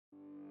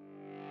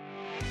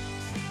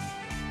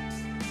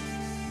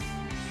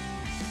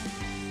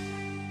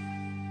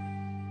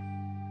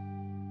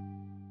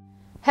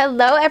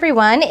Hello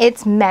everyone,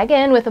 it's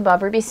Megan with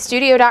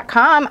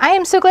AboveRubyStudio.com. I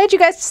am so glad you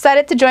guys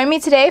decided to join me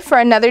today for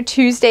another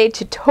Tuesday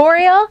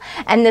tutorial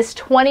and this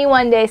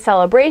 21-day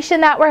celebration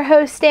that we're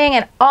hosting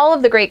and all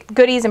of the great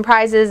goodies and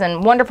prizes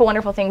and wonderful,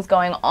 wonderful things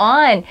going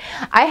on.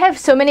 I have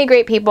so many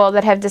great people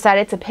that have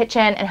decided to pitch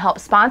in and help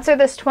sponsor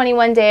this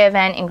 21-day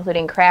event,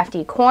 including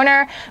Crafty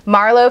Corner,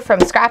 Marlo from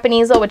Scrappin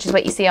Easel, which is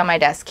what you see on my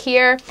desk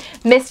here,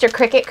 Mr.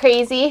 Cricut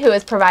Crazy, who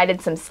has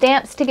provided some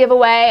stamps to give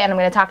away, and I'm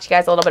going to talk to you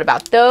guys a little bit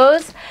about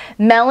those.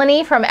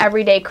 Melanie from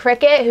Everyday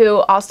Cricut, who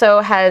also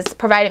has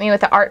provided me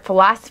with the Art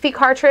Philosophy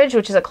cartridge,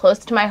 which is a close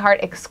to my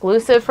heart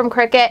exclusive from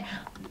Cricut.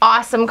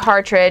 Awesome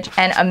cartridge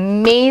and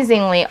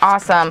amazingly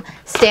awesome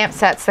stamp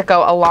sets that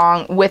go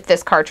along with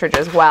this cartridge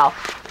as well.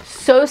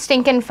 So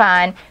stinking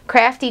fun.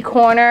 Crafty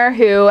Corner,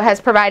 who has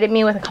provided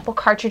me with a couple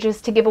cartridges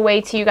to give away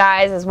to you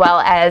guys, as well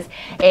as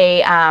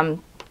a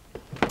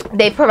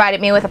they provided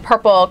me with a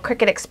purple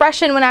Cricut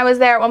Expression when I was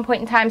there at one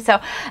point in time. So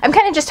I'm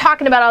kind of just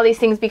talking about all these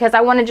things because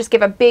I want to just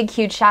give a big,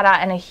 huge shout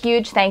out and a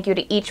huge thank you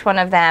to each one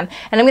of them.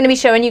 And I'm going to be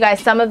showing you guys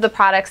some of the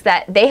products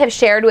that they have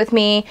shared with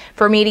me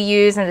for me to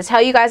use and to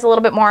tell you guys a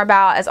little bit more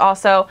about, as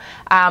also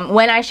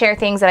when I share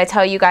things that I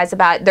tell you guys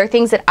about, they're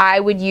things that I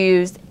would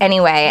use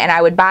anyway and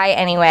I would buy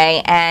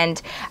anyway.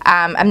 And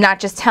I'm not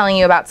just telling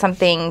you about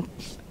something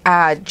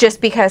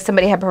just because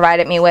somebody had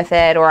provided me with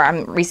it or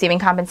I'm receiving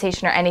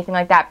compensation or anything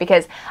like that,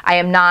 because I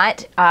am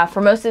not.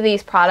 For most of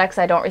these products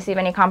I don't receive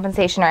any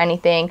compensation or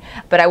anything,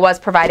 but I was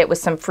provided with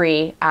some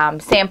free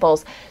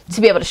samples to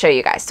be able to show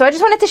you guys. So I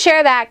just wanted to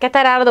share that, get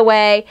that out of the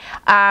way.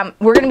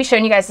 We're going to be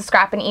showing you guys the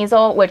Scrappin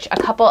Easel, which a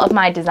couple of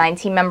my design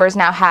team members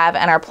now have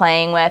and are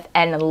playing with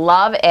and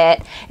love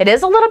it. It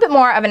is a little bit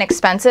more of an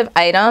expensive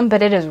item,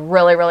 but it is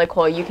really, really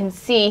cool. You can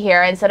see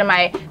here, instead of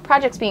my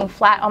projects being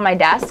flat on my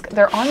desk,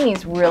 they're on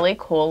these really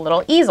cool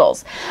little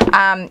easels.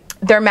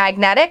 They're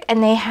magnetic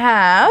and they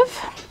have,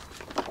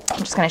 I'm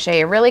just going to show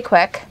you really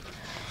quick,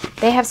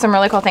 they have some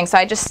really cool things. So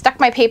I just stuck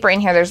my paper in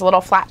here. There's little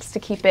flaps to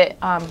keep it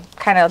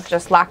kind of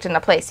just locked into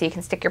place, so you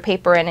can stick your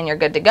paper in and you're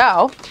good to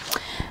go.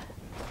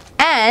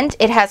 And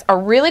it has a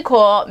really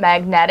cool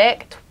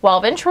magnetic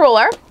 12-inch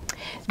ruler.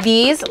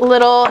 These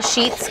little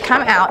sheets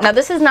come out. Now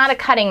this is not a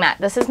cutting mat.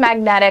 This is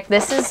magnetic.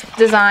 This is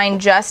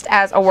designed just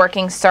as a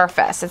working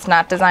surface. It's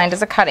not designed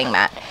as a cutting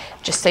mat,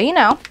 just so you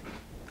know.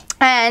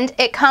 And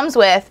it comes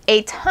with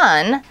a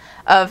ton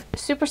of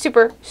super,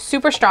 super,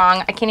 super strong,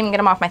 I can't even get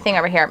them off my thing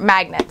over here,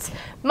 magnets.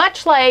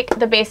 Much like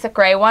the basic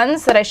gray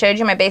ones that I showed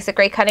you, my basic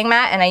gray cutting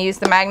mat, and I use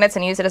the magnets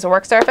and use it as a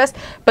work surface.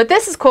 But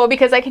this is cool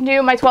because I can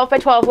do my 12 by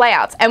 12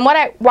 layouts. And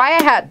why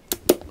I had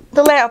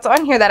the layouts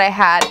on here that I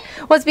had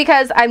was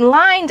because I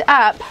lined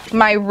up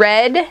my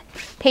red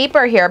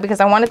paper here because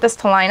I wanted this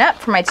to line up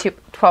for my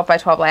 12 by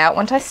 12 layout.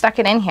 Once I stuck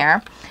it in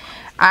here,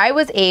 I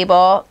was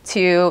able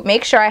to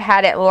make sure I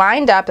had it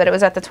lined up, that it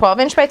was at the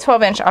 12-inch by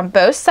 12-inch on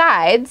both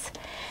sides,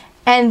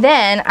 and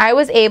then I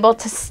was able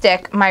to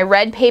stick my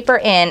red paper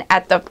in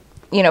at the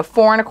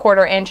 4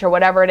 1/4 inch or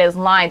whatever it is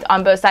lines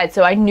on both sides,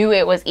 so I knew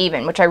it was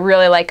even, which I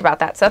really like about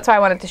that. So that's why I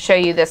wanted to show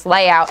you this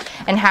layout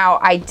and how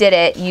I did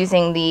it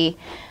using the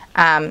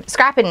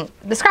Scrappin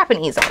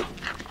Easel.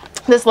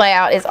 This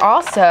layout is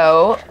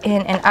also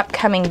in an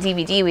upcoming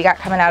DVD we got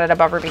coming out at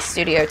Above Ruby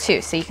Studio too,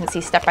 so you can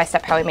see step by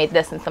step how we made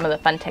this and some of the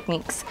fun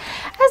techniques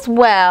as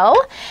well.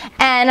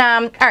 And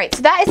all right,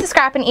 so that is the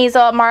Scrappin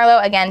Easel.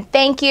 Marlo, again,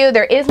 thank you.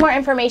 There is more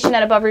information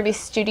at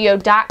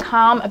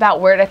AboveRubyStudio.com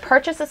about where to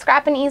purchase a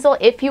Scrappin Easel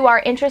if you are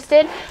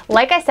interested.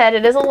 Like I said,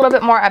 it is a little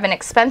bit more of an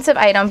expensive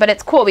item, but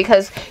it's cool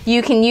because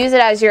you can use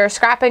it as your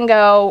scrap and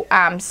go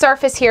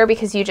surface here,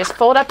 because you just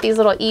fold up these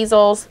little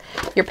easels.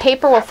 Your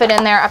paper will fit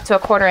in there up to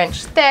 1/4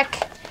 inch thick,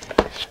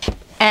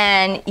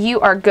 and you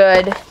are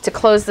good to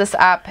close this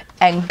up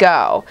and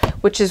go,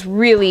 which is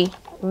really,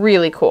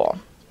 really cool.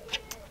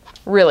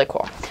 Really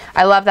cool.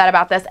 I love that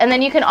about this. And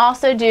then you can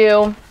also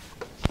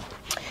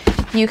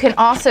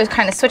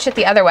kind of switch it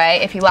the other way.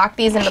 If you lock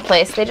these into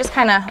place, they just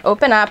kind of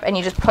open up and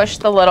you just push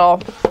the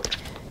little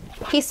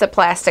piece of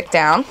plastic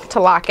down to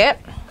lock it.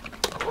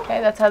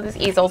 Okay, that's how these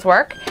easels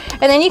work.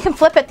 And then you can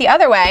flip it the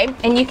other way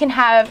and you can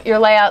have your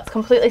layouts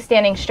completely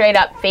standing straight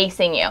up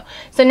facing you.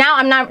 So now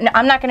I'm not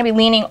going to be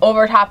leaning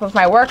over top of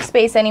my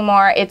workspace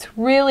anymore. It's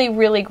really,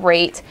 really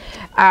great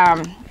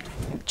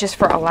just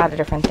for a lot of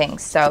different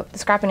things. So the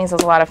Scrappin Easel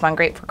is a lot of fun,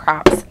 great for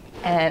crops.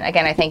 And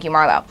again, I thank you,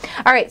 Marlo.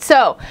 All right,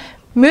 so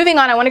moving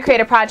on, I want to create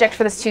a project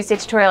for this Tuesday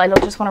tutorial. I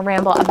don't just want to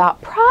ramble about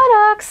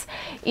products,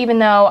 even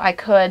though I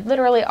could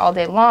literally all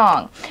day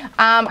long.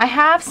 I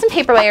have some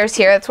paper layers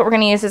here. That's what we're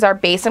going to use as our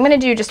base. I'm going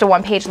to do just a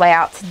one-page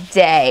layout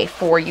today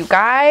for you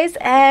guys,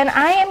 and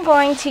I am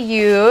going to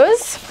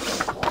use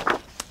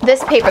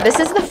this paper. This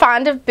is the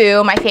Fond of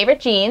Boo, my favorite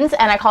jeans,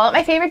 and I call it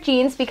my favorite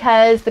jeans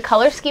because the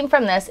color scheme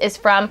from this is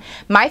from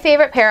my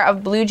favorite pair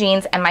of blue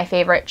jeans and my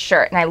favorite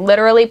shirt, and I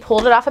literally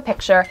pulled it off a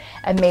picture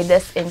and made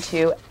this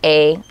into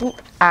a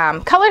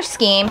color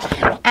scheme,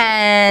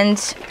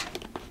 and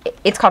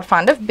it's called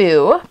Fond of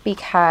Boo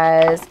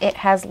because it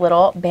has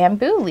little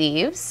bamboo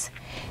leaves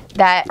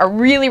that are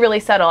really, really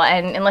subtle,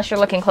 and unless you're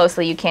looking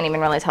closely, you can't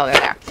even really tell they're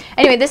there.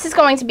 Anyway, this is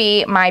going to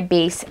be my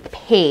base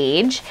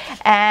page,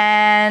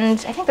 and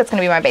I think that's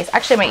going to be my base.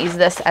 Actually, I might use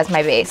this as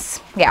my base.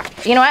 Yeah,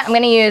 you know what? I'm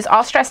going to use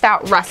All Stressed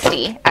Out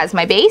Rusty as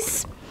my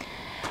base,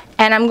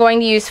 and I'm going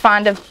to use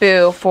Fond of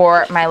Boo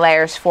for my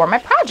layers for my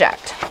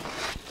project.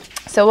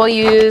 So we'll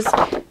use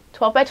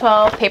 12 by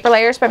 12 paper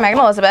layers by Megan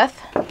Elizabeth.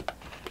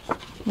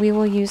 We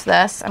will use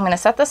this. I'm going to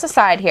set this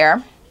aside here,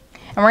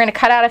 and we're going to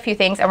cut out a few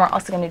things, and we're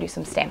also going to do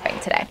some stamping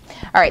today.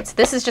 All right, so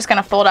this is just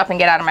going to fold up and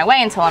get out of my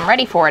way until I'm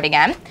ready for it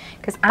again,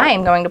 because I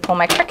am going to pull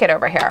my Cricut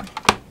over here.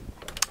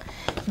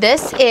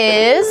 This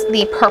is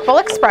the Purple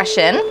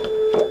Expression,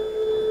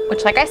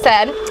 which, like I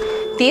said,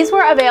 these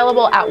were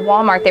available at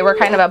Walmart. They were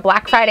kind of a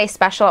Black Friday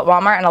special at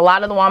Walmart, and a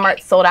lot of the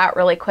Walmarts sold out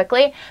really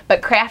quickly,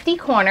 but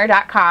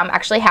craftycorner.com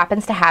actually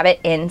happens to have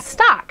it in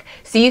stock.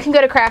 So you can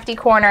go to Crafty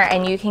Corner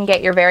and you can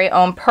get your very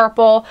own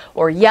purple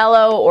or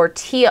yellow or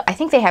teal, I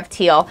think they have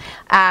teal,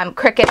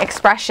 Cricut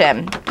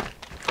Expression.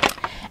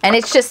 And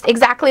it's just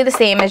exactly the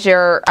same as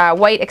your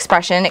white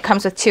Expression. It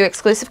comes with 2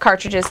 exclusive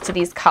cartridges to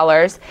these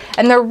colors,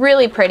 and they're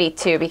really pretty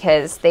too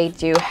because they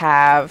do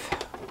have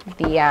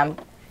the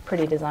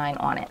pretty design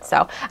on it.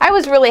 So I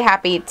was really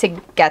happy to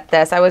get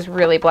this. I was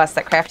really blessed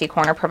that Crafty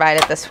Corner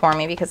provided this for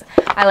me because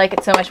I like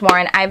it so much more,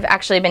 and I've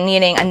actually been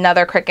needing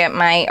another Cricut.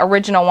 My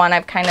original one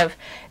I've kind of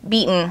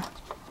beaten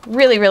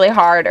really, really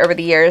hard over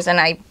the years, and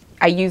I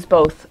use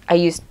both. I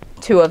use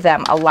 2 of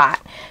them a lot.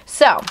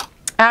 So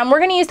we're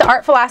going to use the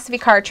Art Philosophy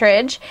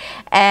cartridge,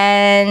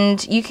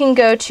 and you can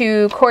go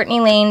to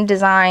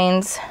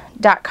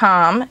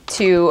CourtneyLaneDesigns.com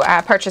to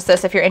purchase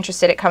this if you're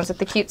interested. It comes with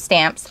the cute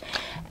stamps.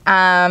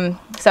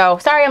 So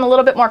sorry I'm a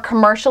little bit more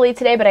commercially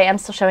today, but I am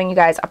still showing you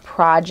guys a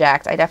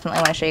project. I definitely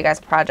want to show you guys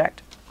a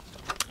project.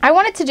 I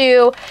wanted to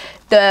do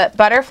the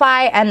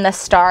butterfly and the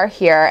star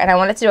here, and I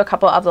wanted to do a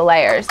couple of the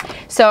layers.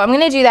 So I'm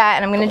going to do that,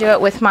 and I'm going to do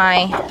it with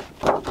my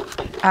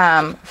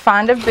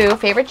Fond of Boo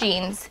Favorite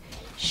Jeans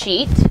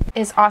sheet.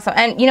 Is awesome.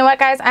 And you know what,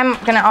 guys? I'm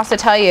going to also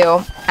tell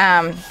you,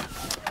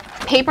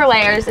 paper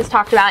layers is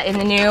talked about in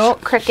the new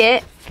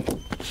Cricut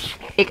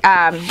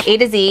A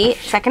to Z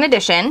 2nd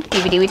edition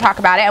DVD. We talk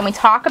about it, and we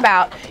talk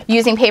about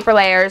using paper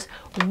layers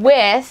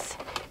with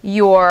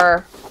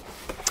your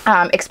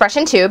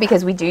Expression 2,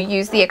 because we do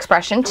use the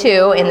Expression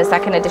 2 in the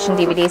 2nd edition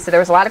DVD. So there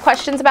was a lot of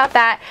questions about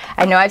that.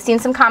 I know I've seen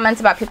some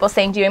comments about people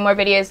saying doing more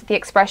videos with the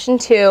Expression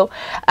 2.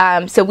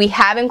 So we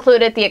have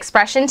included the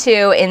Expression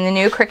 2 in the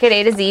new Cricut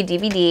A to Z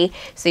DVD.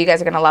 So you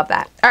guys are going to love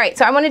that. All right,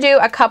 so I want to do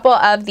a couple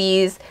of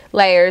these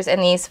layers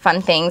and these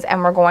fun things,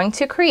 and we're going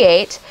to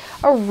create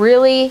a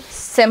really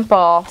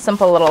simple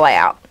little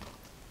layout.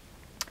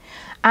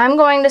 I'm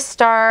going to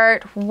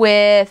start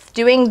with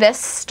doing this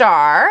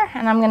star,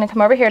 and I'm going to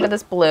come over here to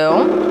this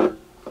blue.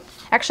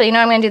 Actually, you know,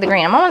 I'm going to do the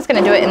green. I'm almost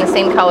going to do it in the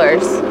same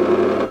colors.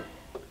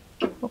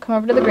 We'll come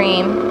over to the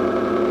green.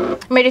 I'm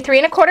going to do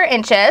 3 1/4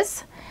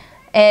 inches.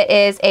 It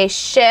is a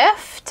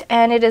shift,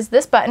 and it is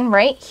this button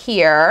right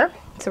here.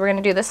 So we're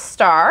going to do this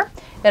star.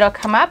 It'll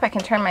come up. I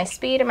can turn my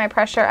speed and my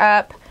pressure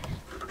up.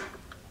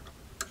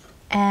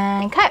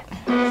 And cut.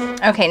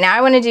 Okay, now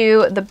I want to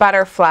do the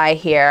butterfly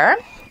here.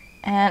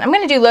 And I'm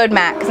going to do load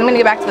matte because I'm going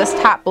to go back to this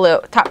top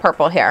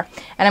purple here.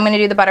 And I'm going to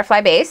do the butterfly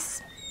base.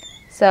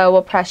 So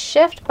we'll press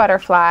shift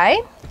butterfly.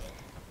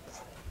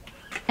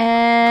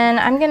 And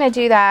I'm going to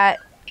do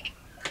that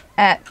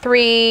at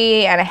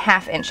 3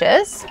 1/2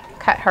 inches.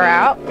 Cut her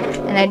out.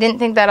 And I didn't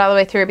think that all the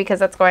way through because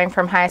that's going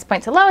from highest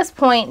point to lowest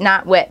point,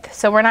 not width.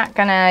 So we're not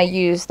going to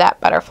use that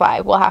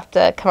butterfly. We'll have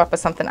to come up with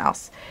something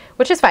else,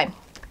 which is fine.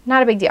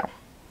 Not a big deal.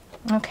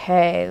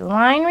 Okay,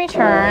 line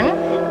return.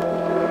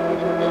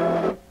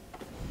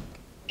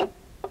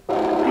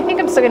 I think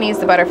I'm still going to use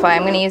the butterfly.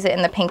 I'm going to use it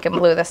in the pink and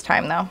blue this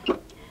time though.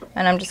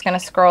 And I'm just going to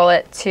scroll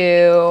it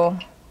to,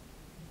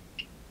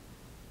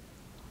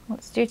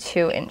 let's do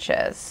 2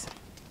 inches.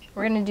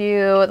 We're going to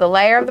do the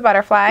layer of the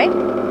butterfly,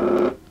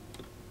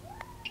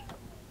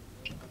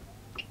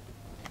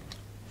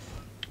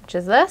 which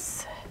is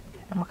this,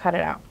 and we'll cut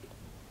it out.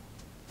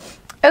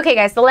 Okay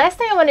guys, the last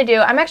thing I want to do,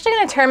 I'm actually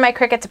going to turn my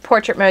Cricut to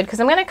portrait mode because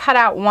I'm going to cut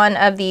out one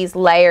of these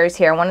layers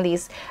here, one of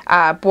these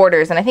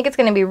borders, and I think it's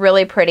going to be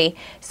really pretty.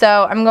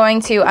 So I'm going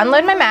to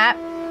unload my mat.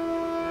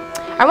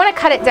 I want to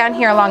cut it down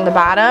here along the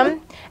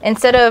bottom.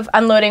 Instead of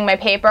unloading my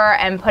paper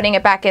and putting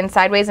it back in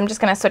sideways, I'm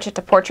just going to switch it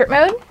to portrait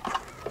mode.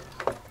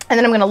 And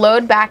then I'm going to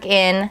load back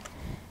in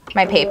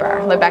my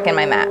paper, load back in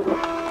my mat.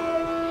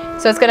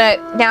 So it's going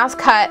to now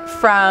cut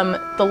from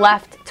the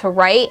left to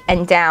right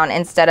and down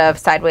instead of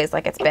sideways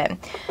like it's been.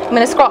 I'm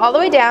going to scroll all the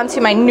way down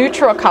to my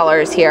neutral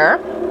colors here.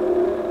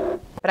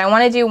 But I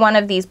want to do one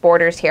of these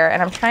borders here,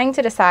 and I'm trying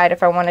to decide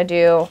if I want to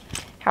do,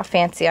 how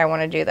fancy I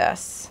want to do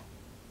this.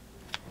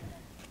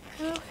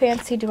 How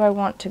fancy do I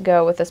want to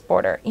go with this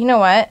border? You know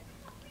what?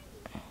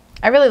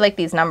 I really like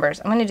these numbers.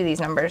 I'm going to do these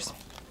numbers.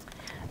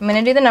 I'm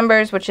going to do the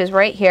numbers, which is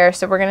right here.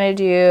 So we're going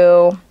to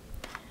do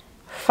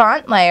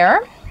font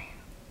layer.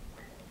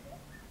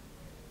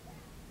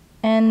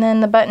 And then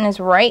the button is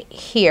right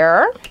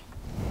here.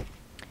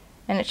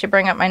 And it should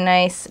bring up my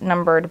nice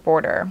numbered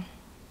border.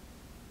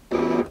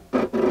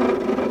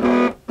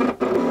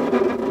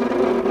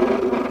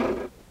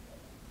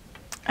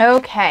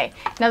 Okay,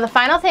 now the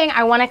final thing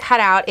I want to cut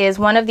out is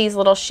one of these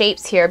little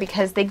shapes here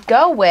because they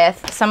go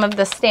with some of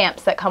the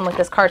stamps that come with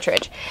this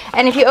cartridge.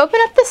 And if you open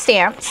up the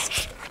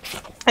stamps,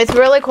 it's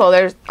really cool.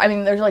 There's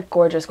like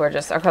gorgeous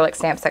acrylic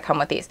stamps that come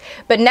with these.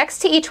 But next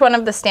to each one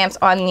of the stamps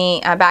on the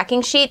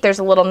backing sheet, there's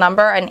a little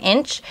number, an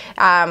inch,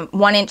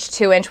 1 inch,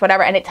 2 inch,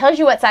 whatever, and it tells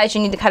you what size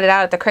you need to cut it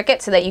out at the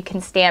Cricut so that you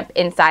can stamp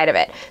inside of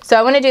it. So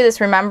I want to do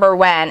this remember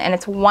when, and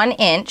it's 1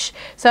 inch.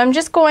 So I'm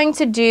just going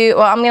to do,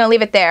 well, I'm going to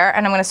leave it there,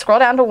 and I'm going to scroll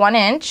down to 1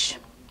 inch.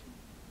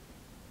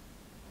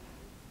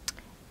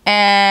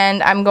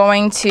 And I'm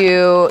going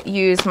to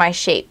use my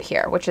shape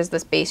here, which is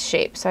this base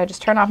shape. So I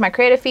just turn off my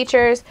creative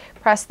features,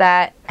 press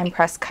that, and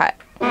press cut.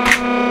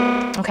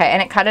 Okay,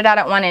 and it cut it out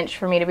at 1 inch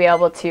for me to be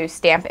able to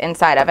stamp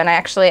inside of. And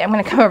I'm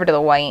going to come over to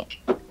the white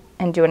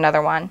and do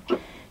another one,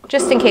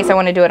 just in case I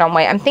want to do it on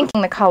white. I'm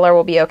thinking the color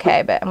will be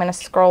okay, but I'm going to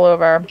scroll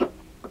over,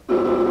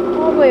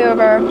 all the way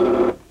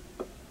over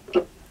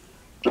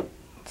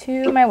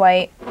to my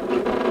white.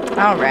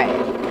 All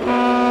right.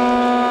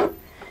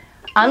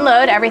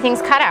 Unload,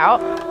 everything's cut out.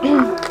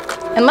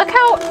 And look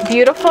how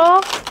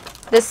beautiful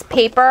this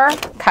paper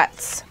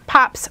cuts.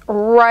 Pops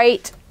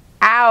right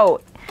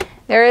out.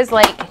 There is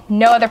like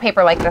no other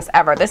paper like this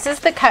ever. This is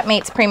the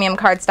Cutmates premium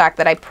cardstock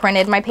that I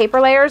printed my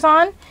paper layers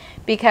on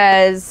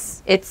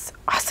because it's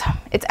awesome.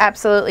 It's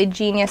absolutely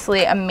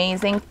geniusly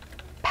amazing,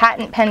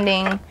 patent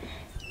pending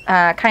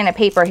kind of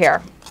paper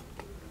here.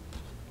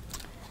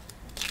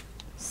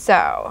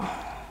 So,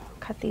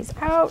 cut these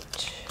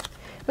out.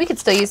 We could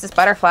still use this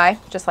butterfly,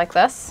 just like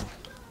this.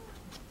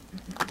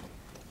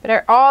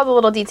 But all the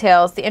little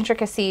details, the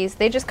intricacies,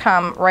 they just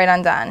come right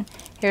undone.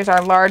 Here's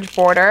our large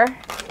border,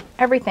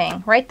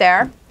 everything right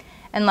there.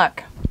 And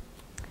look,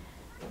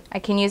 I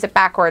can use it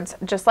backwards,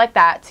 just like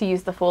that, to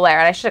use the full layer.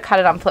 And I should have cut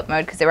it on flip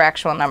mode because they were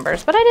actual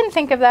numbers, but I didn't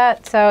think of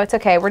that, so it's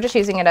okay. We're just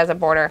using it as a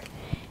border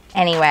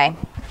anyway.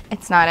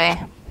 It's not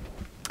a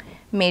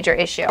major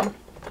issue.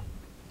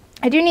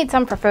 I do need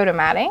some for photo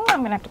matting.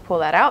 I'm gonna have to pull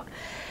that out.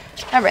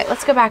 All right,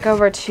 let's go back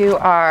over to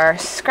our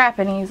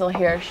Scrappin Easel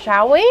here,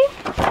 shall we?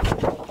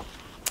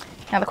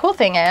 Now the cool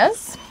thing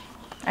is,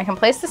 I can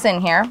place this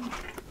in here,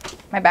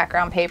 my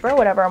background paper,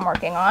 whatever I'm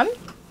working on,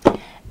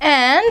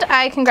 and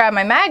I can grab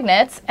my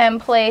magnets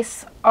and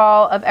place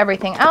all of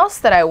everything else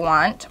that I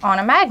want on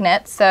a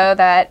magnet so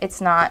that it's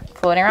not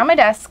floating around my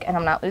desk and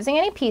I'm not losing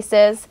any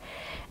pieces,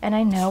 and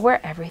I know where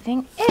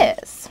everything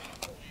is,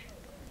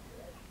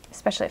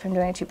 especially if I'm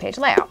doing a 2-page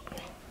layout.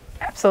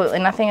 Absolutely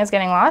nothing is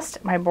getting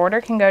lost. My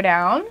border can go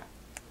down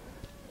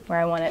where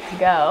I want it to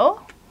go.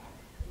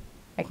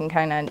 I can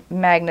kind of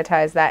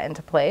magnetize that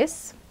into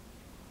place.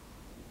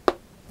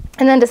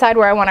 And then decide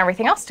where I want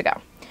everything else to go.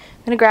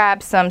 I'm going to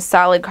grab some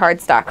solid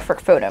cardstock for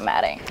photo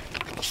matting.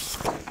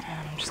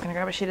 I'm just going to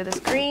grab a sheet of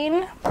this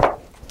green.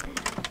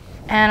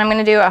 And I'm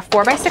going to do a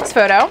 4x6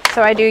 photo.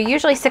 So I do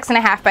usually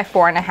 6.5 by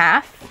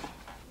 4.5.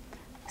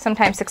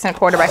 Sometimes 6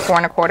 1/4 by 4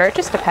 1/4. It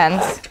just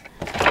depends.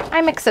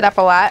 I mix it up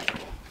a lot.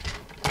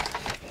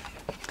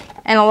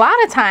 And a lot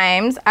of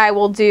times I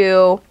will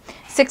do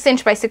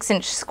 6-inch by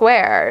 6-inch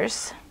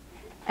squares,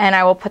 and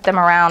I will put them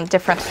around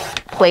different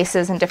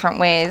places in different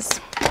ways.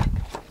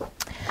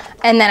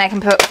 And then I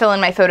can fill in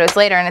my photos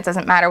later, and it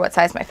doesn't matter what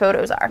size my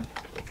photos are.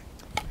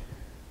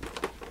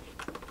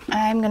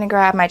 I'm going to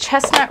grab my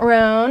Chestnut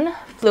Roan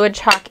fluid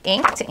chalk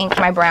ink to ink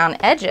my brown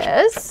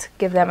edges,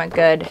 give them a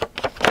good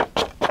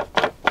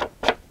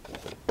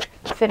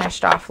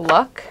finished off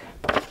look.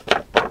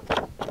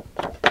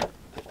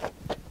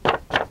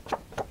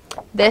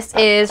 This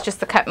is just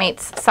the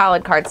Cutmates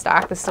solid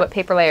cardstock. This is what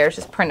paper layers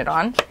is printed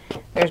on.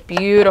 There's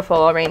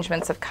beautiful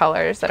arrangements of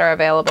colors that are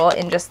available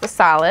in just the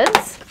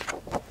solids.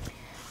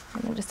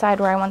 I'm going to decide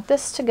where I want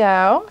this to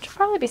go, which will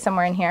probably be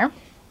somewhere in here.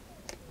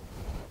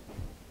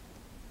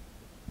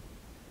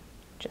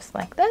 Just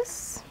like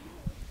this.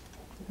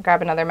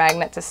 Grab another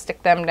magnet to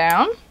stick them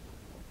down.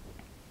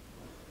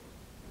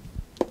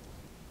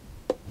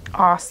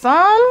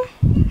 Awesome.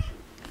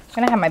 I'm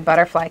going to have my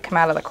butterfly come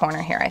out of the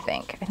corner here, I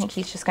think. I think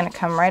he's just going to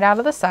come right out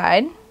of the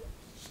side.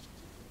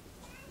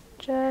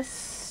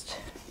 Just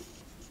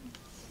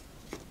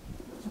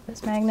put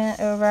this magnet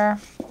over.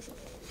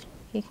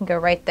 He can go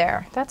right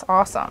there. That's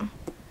awesome.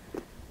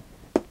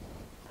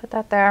 Put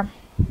that there.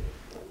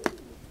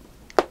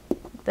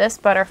 This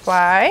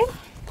butterfly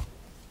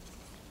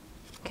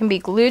can be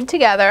glued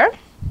together.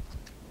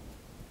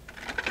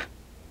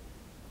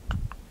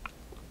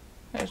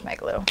 There's my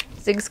glue.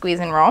 Zig, squeeze,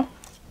 and roll.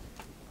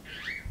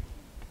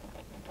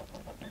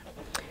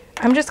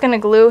 I'm just going to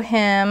glue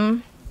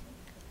him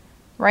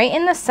right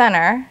in the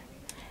center,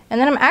 and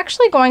then I'm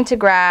actually going to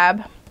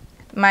grab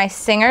my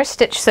Singer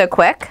Stitch So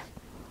Quick,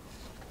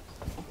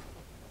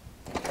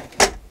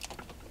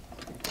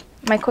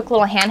 my quick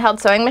little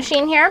handheld sewing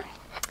machine here.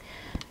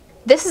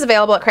 This is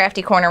available at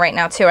Crafty Corner right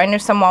now too. I know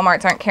some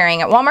Walmarts aren't carrying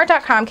it.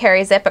 Walmart.com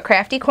carries it, but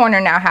Crafty Corner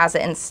now has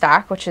it in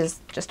stock, which is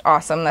just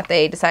awesome that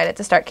they decided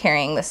to start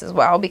carrying this as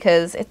well,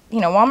 because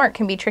Walmart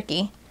can be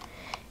tricky.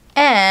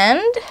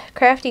 And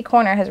Crafty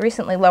Corner has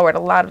recently lowered a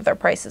lot of their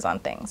prices on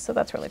things, so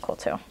that's really cool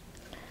too.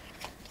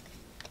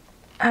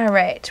 All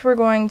right, we're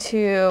going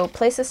to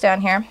place this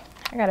down here.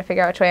 I gotta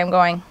figure out which way I'm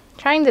going.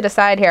 Trying to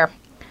decide here.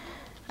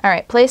 All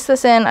right, place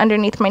this in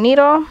underneath my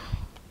needle,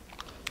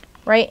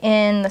 right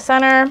in the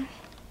center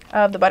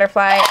of the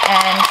butterfly,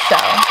 and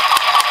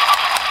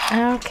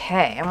sew.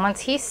 Okay, and once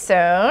he's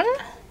sewn,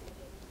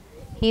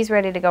 he's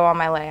ready to go on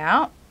my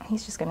layout.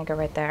 He's just gonna go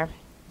right there.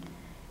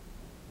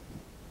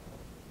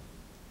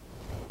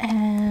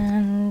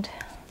 And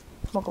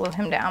we'll glue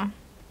him down.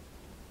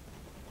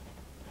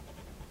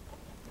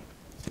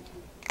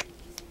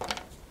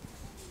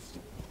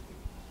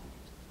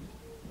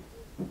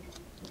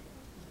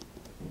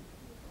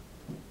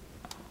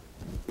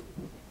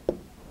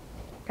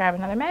 Grab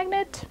another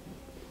magnet.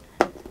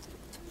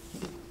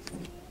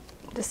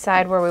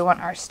 Decide where we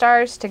want our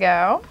stars to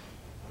go.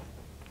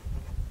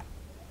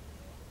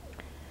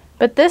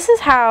 But this is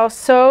how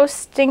so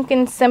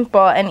stinking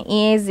simple and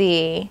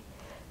easy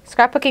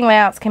scrapbooking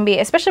layouts can be,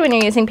 especially when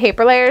you're using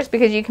paper layers,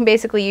 because you can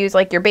basically use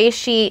like your base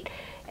sheet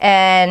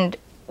and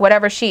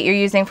whatever sheet you're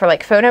using for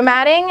like photo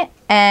matting,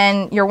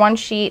 and your one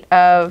sheet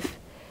of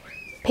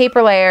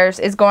paper layers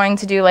is going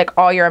to do like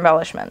all your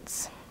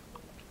embellishments.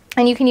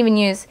 And you can even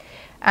use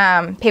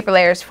paper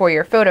layers for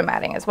your photo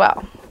matting as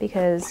well,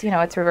 because, you know,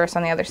 it's reversed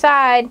on the other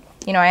side.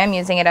 You know, I am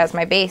using it as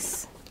my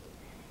base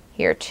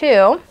here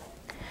too.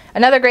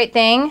 Another great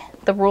thing,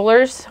 the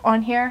rulers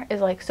on here is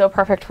like so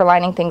perfect for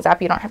lining things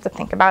up. You don't have to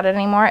think about it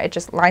anymore. It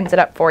just lines it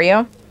up for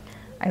you.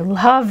 I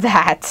love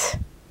that.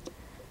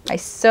 I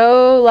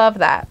so love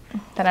that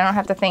I don't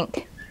have to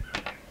think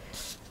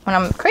when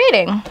I'm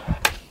creating. I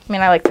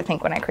mean, I like to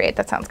think when I create.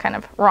 That sounds kind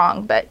of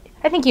wrong, but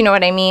I think you know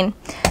what I mean.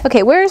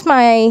 Okay, where's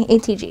my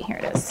ATG? Here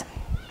it is.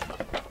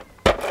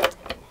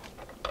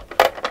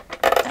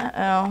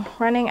 Uh-oh,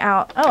 running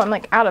out. Oh, I'm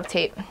like out of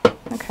tape.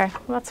 Okay,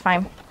 well, that's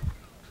fine.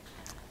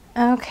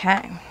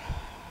 Okay.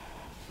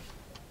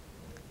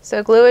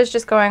 So glue is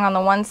just going on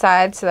the one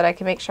side so that I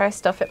can make sure I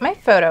still fit my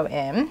photo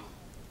in.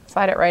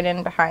 Slide it right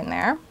in behind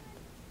there.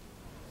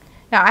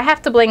 Now I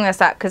have to bling this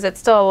up because it's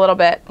still a little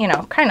bit, you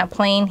know, kind of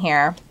plain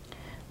here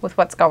with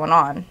what's going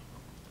on.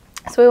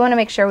 So we want to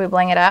make sure we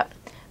bling it up.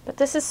 But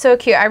this is so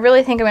cute. I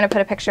really think I'm going to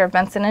put a picture of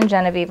Benson and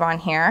Genevieve on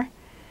here.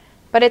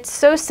 But it's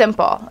so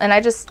simple, and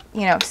I just,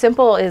 you know,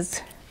 simple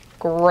is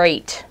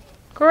great.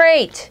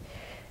 Great!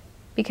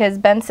 Because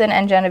Benson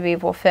and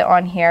Genevieve will fit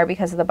on here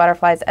because of the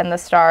butterflies and the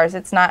stars.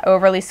 It's not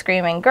overly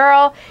screaming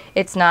girl.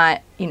 It's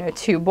not, you know,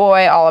 too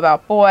boy, all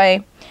about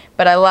boy.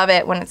 But I love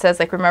it when it says,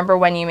 like, remember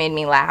when you made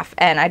me laugh.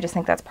 And I just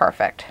think that's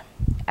perfect.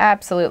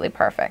 Absolutely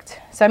perfect.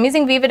 So I'm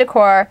using Viva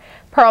Decor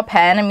Pearl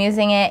Pen. I'm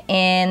using it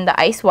in the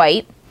Ice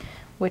White,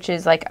 which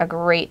is like a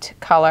great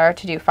color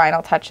to do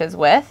final touches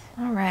with.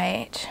 All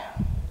right.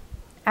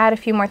 Add a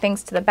few more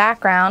things to the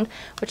background,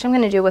 which I'm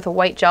going to do with a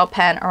white gel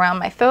pen around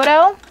my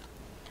photo.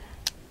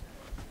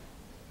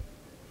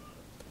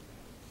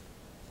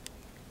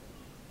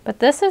 But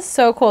this is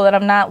so cool that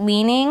I'm not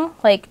leaning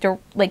like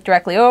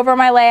directly over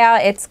my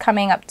layout. It's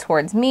coming up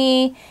towards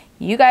me.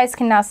 You guys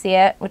can now see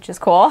it, which is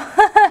cool.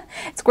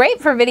 It's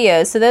great for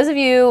videos. So those of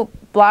you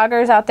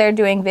bloggers out there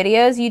doing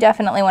videos, you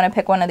definitely want to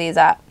pick one of these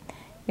up.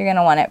 You're going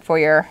to want it for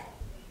your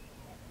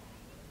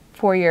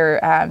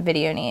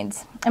video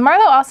needs. And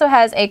Marlo also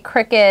has a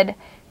Cricut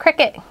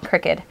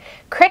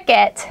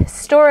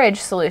storage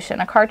solution,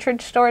 a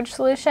cartridge storage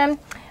solution.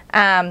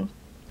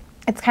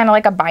 It's kind of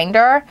like a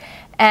binder,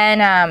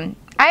 and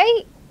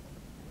I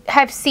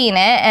have seen it,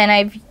 and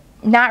I've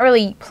not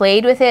really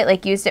played with it,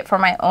 like used it for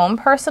my own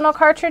personal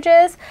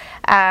cartridges.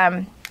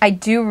 I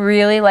do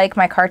really like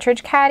my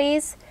cartridge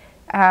caddies,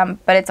 but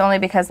it's only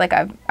because like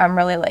I'm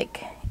really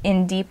like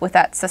in deep with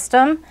that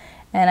system,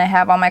 and I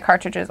have all my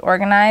cartridges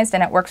organized,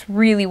 and it works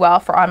really well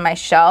for on my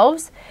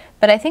shelves.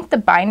 But I think the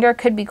binder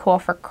could be cool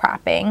for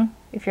cropping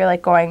if you're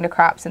like going to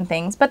crops and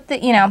things. But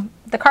the, you know,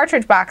 the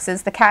cartridge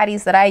boxes, the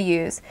caddies that I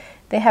use,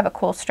 they have a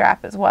cool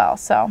strap as well.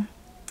 So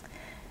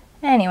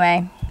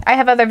anyway, I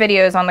have other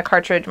videos on the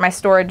cartridge, my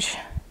storage,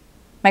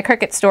 my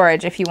Cricut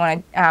storage. If you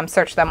want to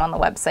search them on the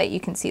website, you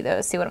can see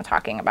those, see what I'm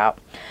talking about.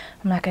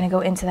 I'm not going to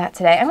go into that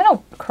today. I'm going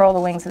to curl the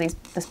wings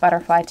of this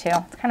butterfly too.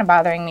 It's kind of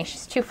bothering me.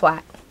 She's too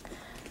flat.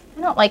 I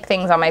don't like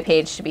things on my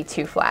page to be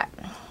too flat.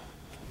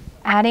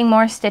 Adding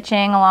more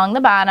stitching along the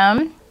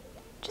bottom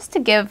just to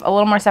give a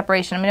little more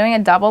separation. I'm doing a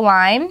double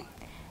line,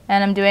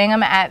 and I'm doing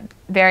them at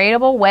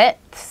variable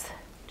widths,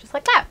 just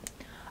like that.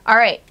 All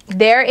right,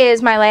 there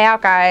is my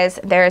layout, guys.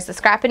 There's the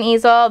Scrappin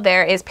Easel,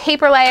 there is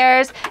paper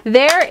layers,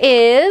 there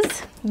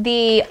is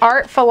the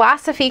Art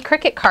Philosophy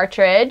Cricut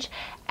cartridge,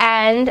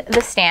 and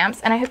the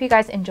stamps. And I hope you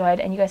guys enjoyed,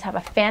 and you guys have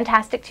a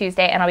fantastic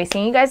Tuesday, and I'll be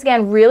seeing you guys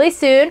again really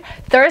soon.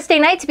 Thursday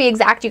night to be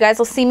exact. You guys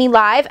will see me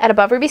live at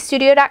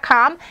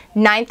AboveRubyStudio.com,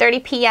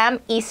 9:30 p.m.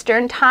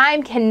 Eastern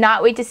time.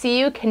 Cannot wait to see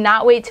you.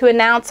 Cannot wait to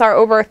announce our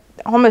over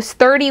almost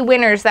 30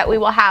 winners that we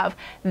will have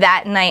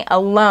that night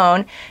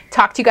alone.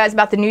 Talk to you guys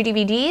about the new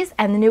DVDs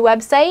and the new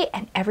website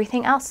and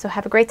everything else. So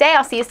have a great day.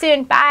 I'll see you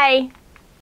soon. Bye.